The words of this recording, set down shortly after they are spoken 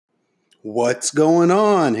What's going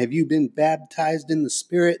on? Have you been baptized in the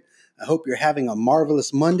Spirit? I hope you're having a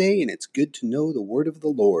marvelous Monday, and it's good to know the word of the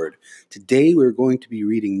Lord. Today we're going to be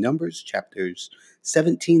reading Numbers chapters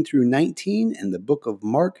 17 through 19 and the book of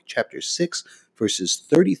Mark chapter 6 verses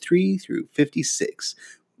 33 through 56.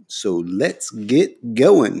 So let's get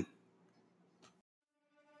going.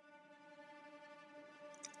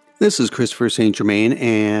 This is Christopher St. Germain,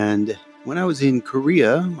 and when I was in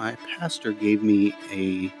Korea, my pastor gave me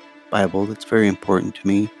a Bible that's very important to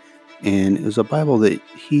me, and it was a Bible that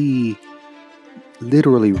he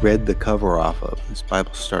literally read the cover off of. This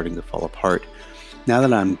Bible's starting to fall apart. Now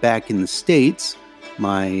that I'm back in the States,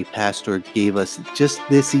 my pastor gave us just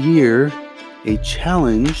this year a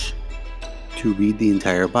challenge to read the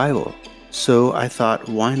entire Bible. So I thought,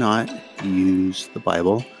 why not use the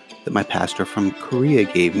Bible that my pastor from Korea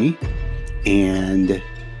gave me? And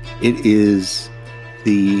it is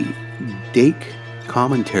the Dake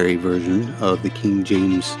commentary version of the King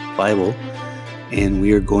James Bible. And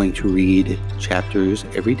we are going to read chapters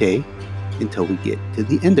every day until we get to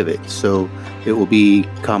the end of it. So it will be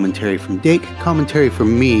commentary from Dake, commentary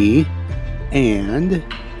from me, and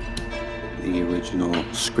the original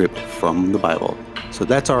script from the Bible. So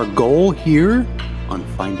that's our goal here on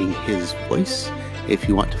Finding His Voice. If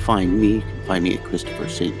you want to find me, you can find me at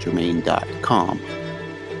ChristopherSt.Germain.com.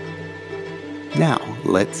 Now,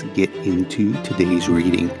 let's get into today's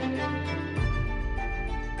reading.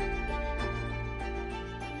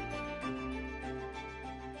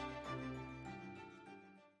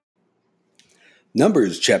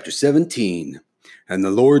 Numbers chapter 17. And the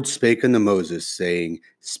Lord spake unto Moses, saying,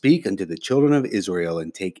 Speak unto the children of Israel,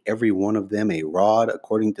 and take every one of them a rod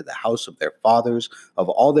according to the house of their fathers, of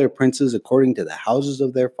all their princes according to the houses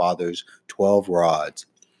of their fathers, 12 rods.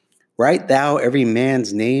 Write thou every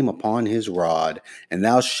man's name upon his rod, and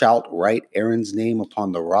thou shalt write Aaron's name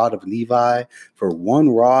upon the rod of Levi, for one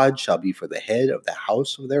rod shall be for the head of the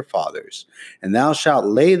house of their fathers. And thou shalt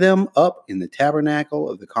lay them up in the tabernacle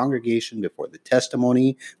of the congregation before the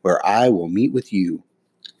testimony, where I will meet with you.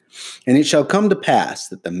 And it shall come to pass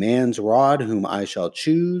that the man's rod whom I shall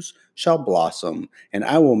choose shall blossom, and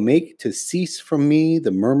I will make to cease from me the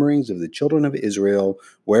murmurings of the children of Israel,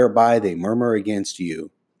 whereby they murmur against you.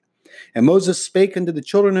 And Moses spake unto the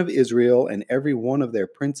children of Israel, and every one of their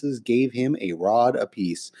princes gave him a rod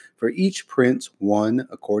apiece, for each prince one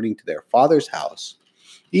according to their father's house,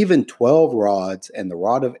 even 12 rods, and the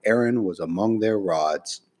rod of Aaron was among their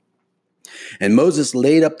rods. And Moses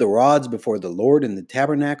laid up the rods before the Lord in the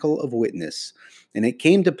tabernacle of witness. And it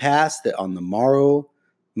came to pass that on the morrow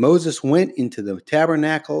Moses went into the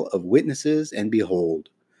tabernacle of witnesses, and behold,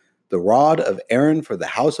 the rod of Aaron for the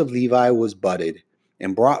house of Levi was budded,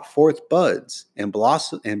 and brought forth buds, and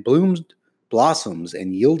blossoms,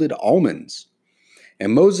 and yielded almonds.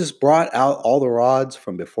 And Moses brought out all the rods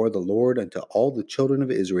from before the Lord unto all the children of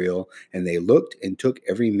Israel, and they looked and took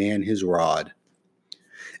every man his rod.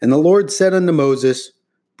 And the Lord said unto Moses,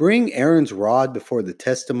 Bring Aaron's rod before the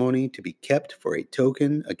testimony to be kept for a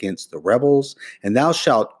token against the rebels, and thou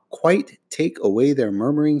shalt quite take away their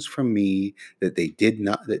murmurings from me, that they did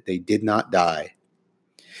not die.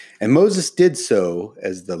 And Moses did so,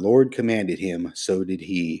 as the Lord commanded him, so did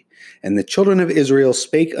he. And the children of Israel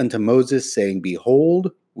spake unto Moses, saying,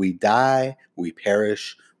 Behold, we die, we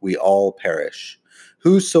perish, we all perish.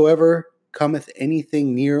 Whosoever cometh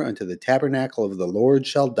anything near unto the tabernacle of the Lord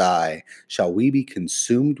shall die. Shall we be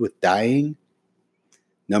consumed with dying?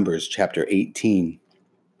 Numbers chapter 18.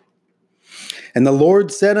 And the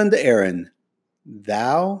Lord said unto Aaron,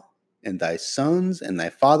 Thou and thy sons and thy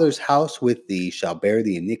father's house with thee shall bear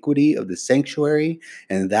the iniquity of the sanctuary,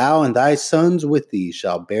 and thou and thy sons with thee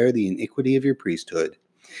shall bear the iniquity of your priesthood.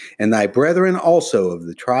 And thy brethren also of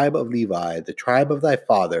the tribe of Levi, the tribe of thy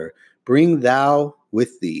father, bring thou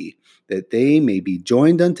with thee, that they may be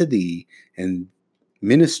joined unto thee, and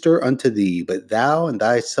minister unto thee. But thou and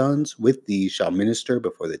thy sons with thee shall minister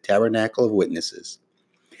before the tabernacle of witnesses.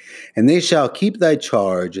 And they shall keep thy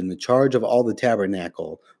charge and the charge of all the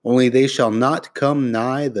tabernacle, only they shall not come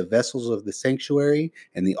nigh the vessels of the sanctuary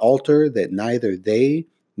and the altar, that neither they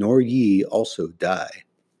nor ye also die.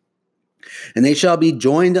 And they shall be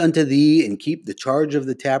joined unto thee, and keep the charge of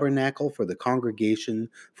the tabernacle for the congregation,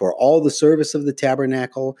 for all the service of the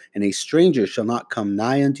tabernacle, and a stranger shall not come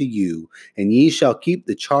nigh unto you. And ye shall keep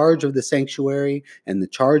the charge of the sanctuary and the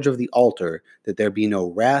charge of the altar, that there be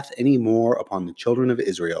no wrath any more upon the children of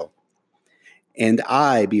Israel. And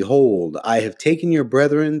I, behold, I have taken your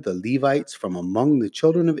brethren, the Levites, from among the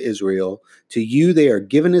children of Israel. To you they are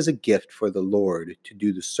given as a gift for the Lord, to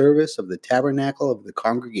do the service of the tabernacle of the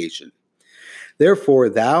congregation. Therefore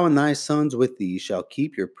thou and thy sons with thee shall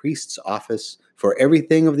keep your priest's office for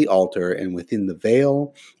everything of the altar and within the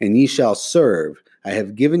veil, and ye shall serve. I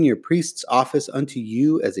have given your priest's office unto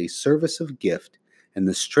you as a service of gift, and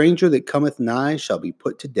the stranger that cometh nigh shall be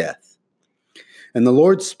put to death. And the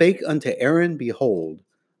Lord spake unto Aaron, Behold,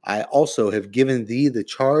 I also have given thee the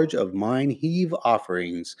charge of mine heave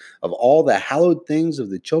offerings of all the hallowed things of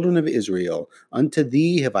the children of Israel. Unto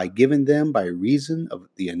thee have I given them by reason of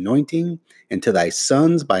the anointing, and to thy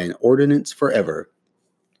sons by an ordinance forever.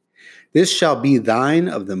 This shall be thine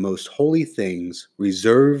of the most holy things,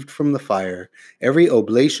 reserved from the fire, every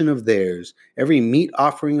oblation of theirs, every meat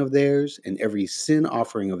offering of theirs, and every sin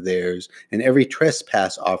offering of theirs, and every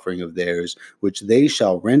trespass offering of theirs, which they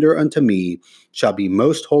shall render unto me, shall be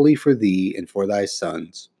most holy for thee and for thy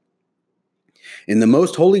sons. In the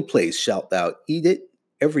most holy place shalt thou eat it,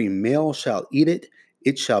 every male shall eat it,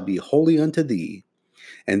 it shall be holy unto thee.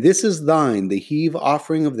 And this is thine, the heave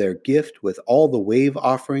offering of their gift, with all the wave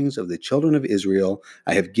offerings of the children of Israel.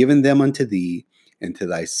 I have given them unto thee, and to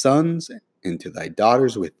thy sons, and to thy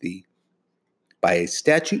daughters with thee. By a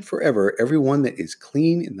statute forever, every one that is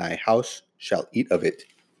clean in thy house shall eat of it.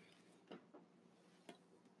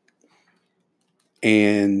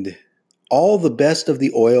 And all the best of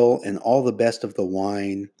the oil, and all the best of the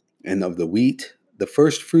wine, and of the wheat, the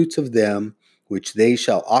first fruits of them, which they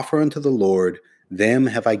shall offer unto the Lord, them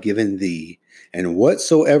have I given thee. And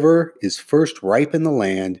whatsoever is first ripe in the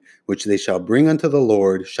land, which they shall bring unto the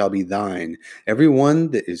Lord, shall be thine. Every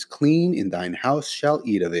one that is clean in thine house shall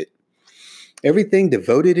eat of it. Everything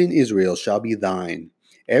devoted in Israel shall be thine.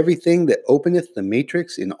 Everything that openeth the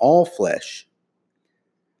matrix in all flesh,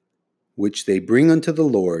 which they bring unto the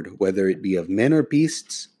Lord, whether it be of men or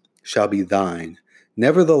beasts, shall be thine.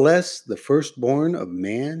 Nevertheless, the firstborn of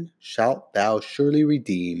man shalt thou surely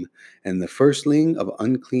redeem, and the firstling of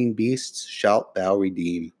unclean beasts shalt thou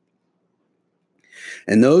redeem.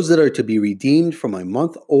 And those that are to be redeemed from a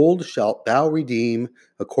month old shalt thou redeem,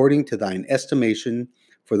 according to thine estimation,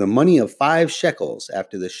 for the money of 5 shekels,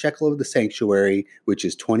 after the shekel of the sanctuary, which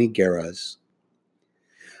is 20 gerahs.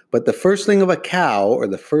 But the firstling of a cow, or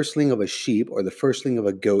the firstling of a sheep, or the firstling of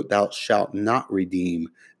a goat, thou shalt not redeem.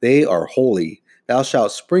 They are holy. Thou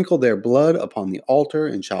shalt sprinkle their blood upon the altar,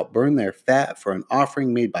 and shalt burn their fat for an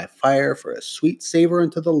offering made by fire, for a sweet savor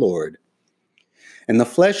unto the Lord. And the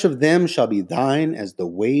flesh of them shall be thine, as the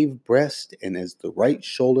wave breast and as the right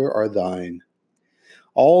shoulder are thine.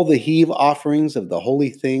 All the heave offerings of the holy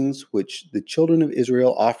things which the children of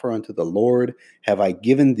Israel offer unto the Lord have I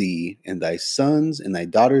given thee, and thy sons and thy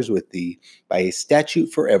daughters with thee, by a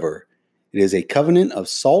statute forever. It is a covenant of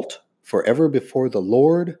salt forever before the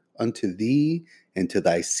Lord unto thee and to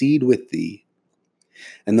thy seed with thee.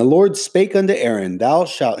 And the Lord spake unto Aaron, Thou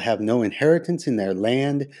shalt have no inheritance in their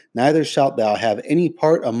land, neither shalt thou have any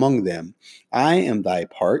part among them. I am thy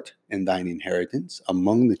part and thine inheritance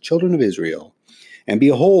among the children of Israel. And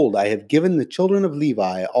behold, I have given the children of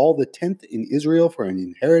Levi all the 10th in Israel for an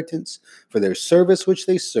inheritance for their service which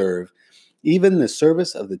they serve, even the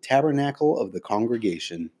service of the tabernacle of the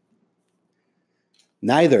congregation.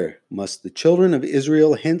 Neither must the children of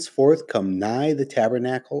Israel henceforth come nigh the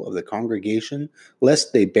tabernacle of the congregation,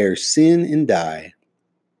 lest they bear sin and die.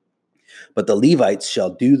 But the Levites shall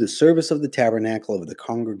do the service of the tabernacle of the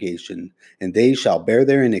congregation, and they shall bear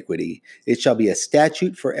their iniquity. It shall be a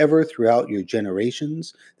statute forever throughout your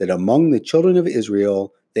generations, that among the children of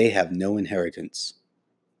Israel they have no inheritance.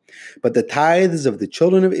 But the tithes of the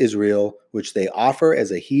children of Israel, which they offer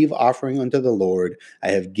as a heave offering unto the Lord, I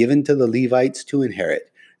have given to the Levites to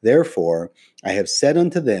inherit. Therefore I have said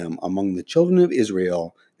unto them, among the children of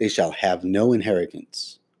Israel they shall have no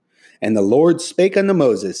inheritance. And the Lord spake unto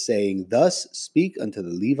Moses, saying, Thus speak unto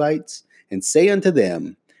the Levites, and say unto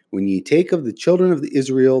them, When ye take of the children of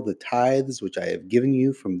Israel the tithes which I have given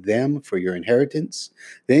you from them for your inheritance,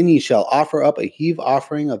 then ye shall offer up a heave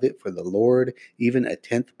offering of it for the Lord, even a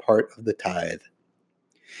 10th part of the tithe.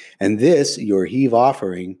 And this your heave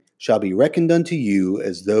offering shall be reckoned unto you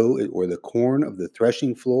as though it were the corn of the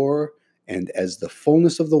threshing floor, and as the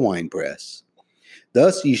fullness of the winepress.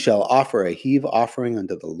 Thus ye shall offer a heave offering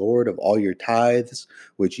unto the Lord of all your tithes,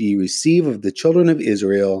 which ye receive of the children of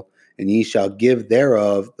Israel, and ye shall give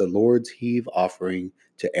thereof the Lord's heave offering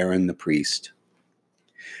to Aaron the priest.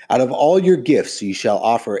 Out of all your gifts ye shall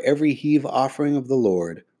offer every heave offering of the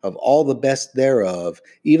Lord, of all the best thereof,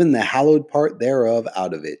 even the hallowed part thereof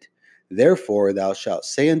out of it. Therefore thou shalt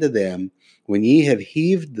say unto them, When ye have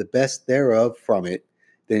heaved the best thereof from it,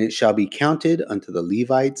 then it shall be counted unto the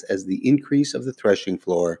Levites as the increase of the threshing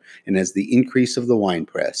floor, and as the increase of the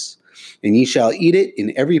winepress. And ye shall eat it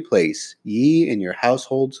in every place, ye and your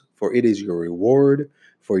households for it is your reward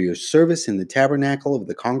for your service in the tabernacle of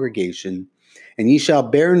the congregation. And ye shall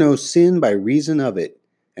bear no sin by reason of it.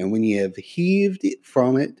 And when ye have heaved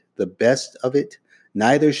from it the best of it,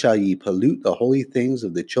 neither shall ye pollute the holy things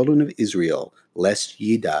of the children of Israel, lest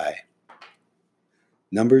ye die.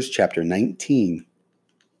 Numbers chapter 19.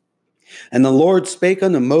 And the Lord spake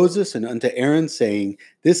unto Moses and unto Aaron, saying,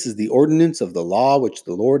 This is the ordinance of the law which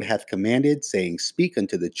the Lord hath commanded, saying, Speak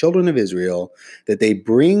unto the children of Israel, that they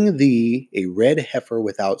bring thee a red heifer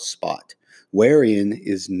without spot, wherein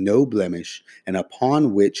is no blemish, and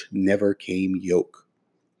upon which never came yoke.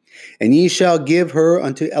 And ye shall give her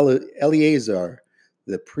unto Eleazar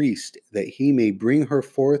the priest, that he may bring her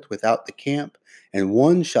forth without the camp, and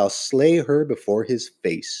one shall slay her before his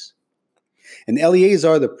face. And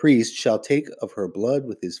Eleazar the priest shall take of her blood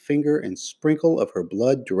with his finger, and sprinkle of her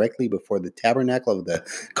blood directly before the tabernacle of the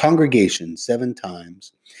congregation 7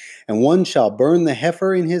 times. And one shall burn the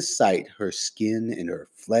heifer in his sight, her skin and her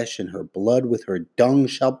flesh and her blood with her dung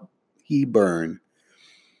shall he burn.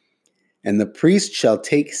 And the priest shall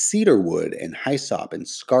take cedar wood and hyssop and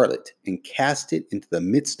scarlet, and cast it into the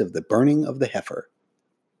midst of the burning of the heifer.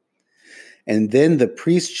 And then the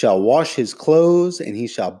priest shall wash his clothes, and he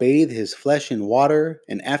shall bathe his flesh in water,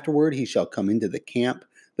 and afterward he shall come into the camp.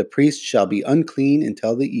 The priest shall be unclean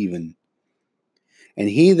until the even. And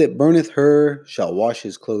he that burneth her shall wash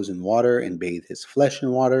his clothes in water, and bathe his flesh in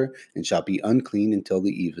water, and shall be unclean until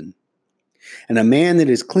the even. And a man that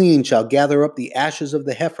is clean shall gather up the ashes of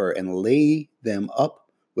the heifer, and lay them up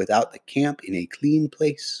without the camp in a clean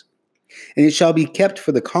place. And it shall be kept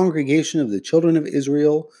for the congregation of the children of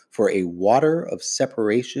Israel for a water of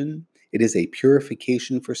separation. It is a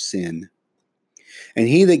purification for sin. And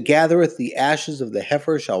he that gathereth the ashes of the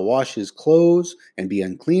heifer shall wash his clothes, and be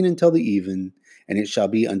unclean until the even. And it shall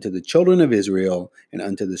be unto the children of Israel, and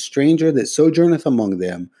unto the stranger that sojourneth among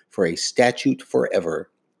them, for a statute forever.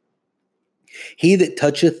 He that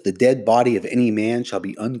toucheth the dead body of any man shall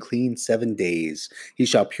be unclean 7 days. He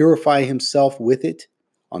shall purify himself with it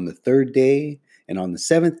on the 3rd day, and on the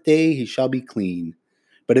 7th day he shall be clean.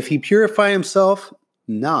 But if he purify himself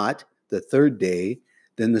not the 3rd day,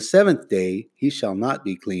 then the 7th day he shall not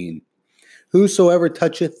be clean. Whosoever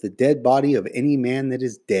toucheth the dead body of any man that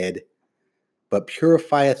is dead, but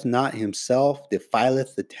purifieth not himself,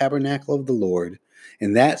 defileth the tabernacle of the Lord,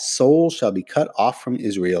 and that soul shall be cut off from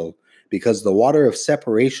Israel, because the water of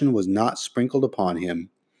separation was not sprinkled upon him.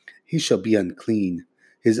 He shall be unclean.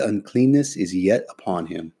 His uncleanness is yet upon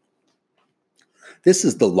him. This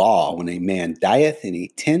is the law when a man dieth in a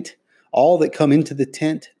tent. All that come into the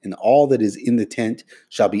tent, and all that is in the tent,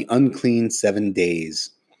 shall be unclean 7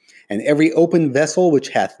 days. And every open vessel which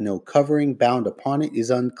hath no covering bound upon it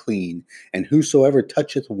is unclean. And whosoever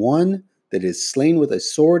toucheth one that is slain with a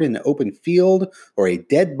sword in an open field, or a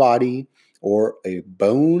dead body, or a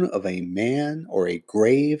bone of a man, or a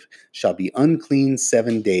grave, shall be unclean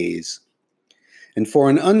 7 days. And for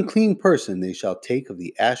an unclean person they shall take of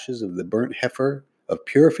the ashes of the burnt heifer of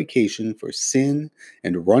purification for sin,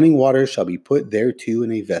 and running water shall be put thereto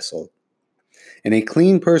in a vessel. And a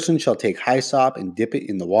clean person shall take hyssop, and dip it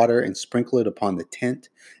in the water, and sprinkle it upon the tent,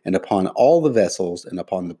 and upon all the vessels, and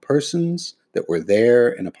upon the persons that were there,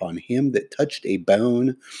 and upon him that touched a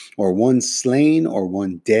bone, or one slain, or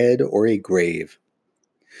one dead, or a grave.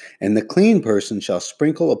 And the clean person shall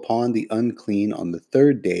sprinkle upon the unclean on the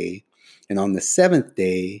 3rd day, and on the 7th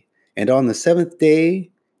day, and on the 7th day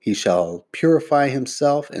he shall purify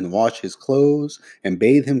himself, and wash his clothes, and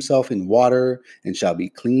bathe himself in water, and shall be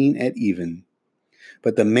clean at even.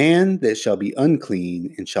 But the man that shall be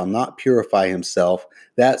unclean, and shall not purify himself,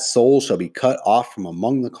 that soul shall be cut off from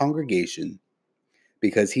among the congregation.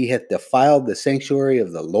 Because he hath defiled the sanctuary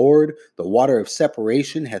of the Lord, the water of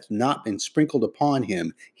separation hath not been sprinkled upon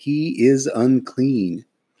him. He is unclean.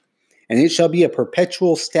 And it shall be a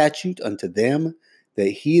perpetual statute unto them, that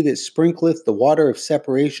he that sprinkleth the water of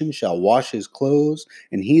separation shall wash his clothes,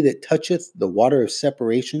 and he that toucheth the water of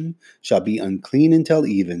separation shall be unclean until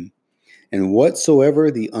even. And whatsoever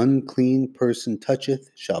the unclean person toucheth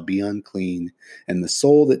shall be unclean, and the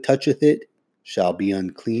soul that toucheth it shall be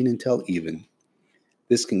unclean until even.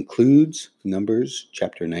 This concludes Numbers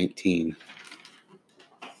chapter 19.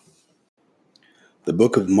 The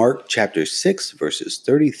book of Mark chapter 6, verses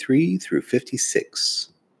 33 through 56.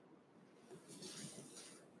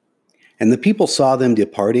 And the people saw them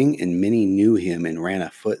departing, and many knew him, and ran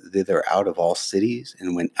afoot thither out of all cities,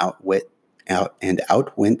 and outwent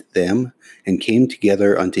them, and came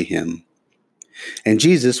together unto him. And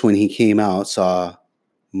Jesus, when he came out, saw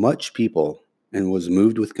much people, and was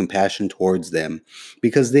moved with compassion towards them,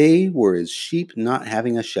 because they were as sheep not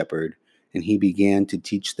having a shepherd. and he began to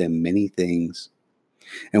teach them many things.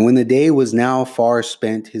 And when the day was now far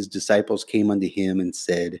spent, his disciples came unto him and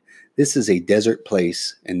said, This is a desert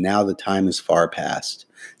place, and now the time is far past.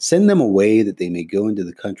 Send them away that they may go into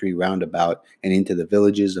the country round about and into the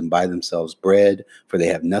villages and buy themselves bread, for they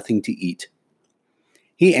have nothing to eat.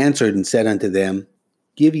 He answered and said unto them,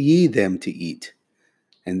 Give ye them to eat.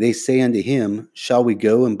 And they say unto him, Shall we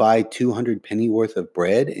go and buy 200 pennyworth of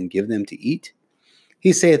bread and give them to eat?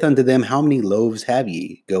 He saith unto them, How many loaves have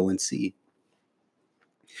ye? Go and see.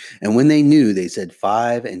 And when they knew, they said,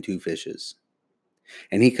 5 and 2 fishes.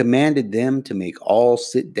 And he commanded them to make all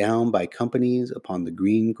sit down by companies upon the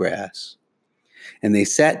green grass. And they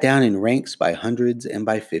sat down in ranks by hundreds and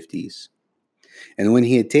by 50s. And when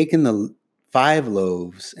he had taken the 5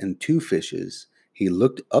 loaves and 2 fishes, he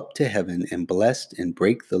looked up to heaven and blessed and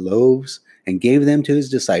brake the loaves and gave them to his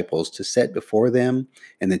disciples to set before them,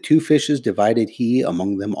 and the 2 fishes divided he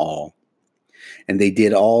among them all. And they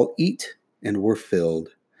did all eat and were filled.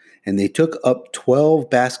 And they took up 12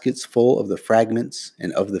 baskets full of the fragments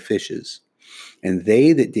and of the fishes. And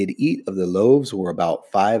they that did eat of the loaves were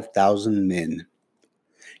about 5,000 men.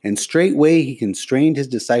 And straightway he constrained his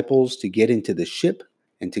disciples to get into the ship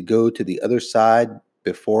and to go to the other side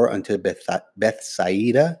before unto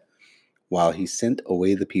Bethsaida, while he sent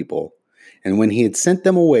away the people. And when he had sent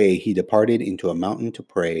them away, he departed into a mountain to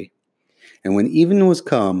pray. And when even was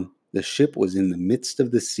come, the ship was in the midst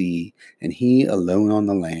of the sea, and he alone on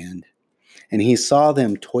the land. And he saw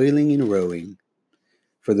them toiling and rowing,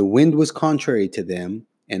 for the wind was contrary to them.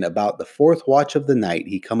 And about the 4th watch of the night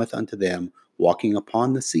he cometh unto them, walking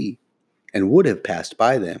upon the sea, and would have passed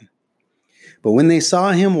by them. But when they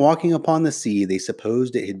saw him walking upon the sea, they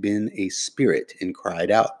supposed it had been a spirit, and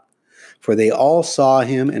cried out. For they all saw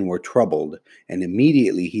him and were troubled. And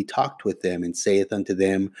immediately he talked with them, and saith unto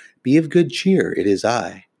them, Be of good cheer, it is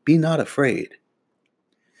I. Be not afraid.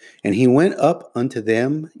 And he went up unto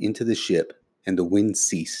them into the ship, and the wind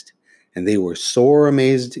ceased. And they were sore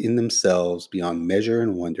amazed in themselves beyond measure,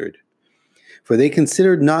 and wondered. For they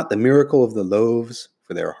considered not the miracle of the loaves,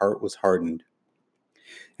 for their heart was hardened.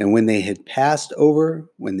 And when they had passed over,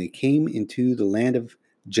 when they came into the land of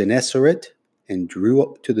Gennesaret, and drew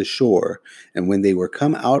up to the shore, and when they were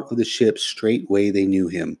come out of the ship, straightway they knew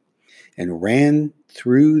him, and ran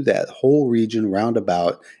through that whole region round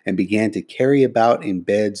about, and began to carry about in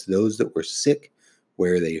beds those that were sick,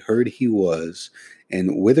 where they heard he was. And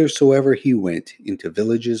whithersoever he went, into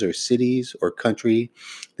villages or cities or country,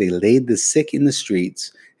 they laid the sick in the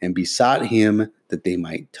streets, and besought him that they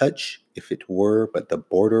might touch, if it were but the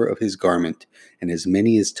border of his garment. And as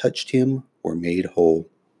many as touched him were made whole.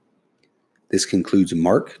 This concludes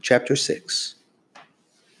Mark chapter 6.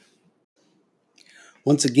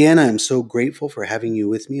 Once again, I am so grateful for having you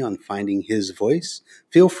with me on Finding His Voice.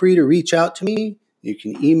 Feel free to reach out to me. You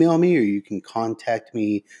can email me, or you can contact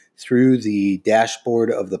me through the dashboard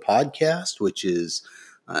of the podcast, which is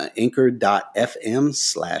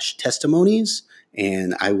anchor.fm/testimonies,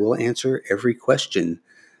 and I will answer every question.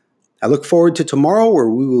 I look forward to tomorrow, where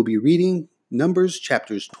we will be reading Numbers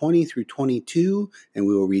chapters 20 through 22, and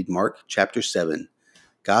we will read Mark chapter 7.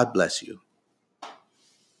 God bless you.